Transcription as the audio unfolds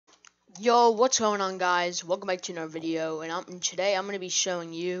Yo, what's going on, guys? Welcome back to another video, and today I'm going to be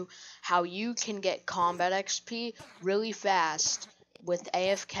showing you how you can get combat XP really fast with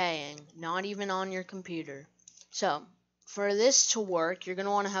AFKing, not even on your computer. So, for this to work, you're going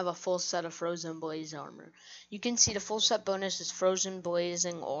to want to have a full set of Frozen Blaze armor. You can see the full set bonus is Frozen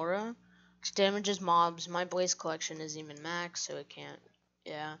Blazing Aura, which damages mobs. My Blaze collection isn't even max, so it can't.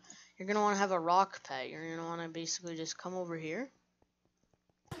 Yeah, you're going to want to have a rock pet. You're going to want to basically just come over here.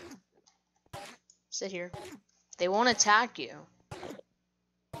 Sit here. They won't attack you,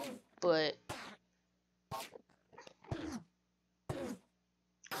 but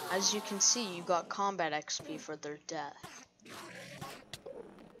as you can see, you got combat XP for their death.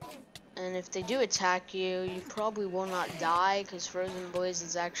 And if they do attack you, you probably will not die because Frozen Blaze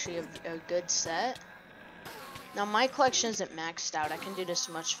is actually a good set. Now my collection isn't maxed out. I can do this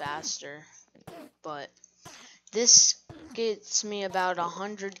much faster, but this gets me about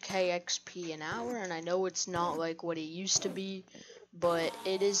 100k XP an hour, and I know it's not like what it used to be, but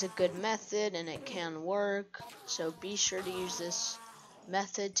it is a good method and it can work, so be sure to use this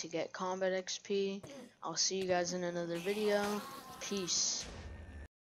method to get combat XP. I'll see you guys in another video. Peace.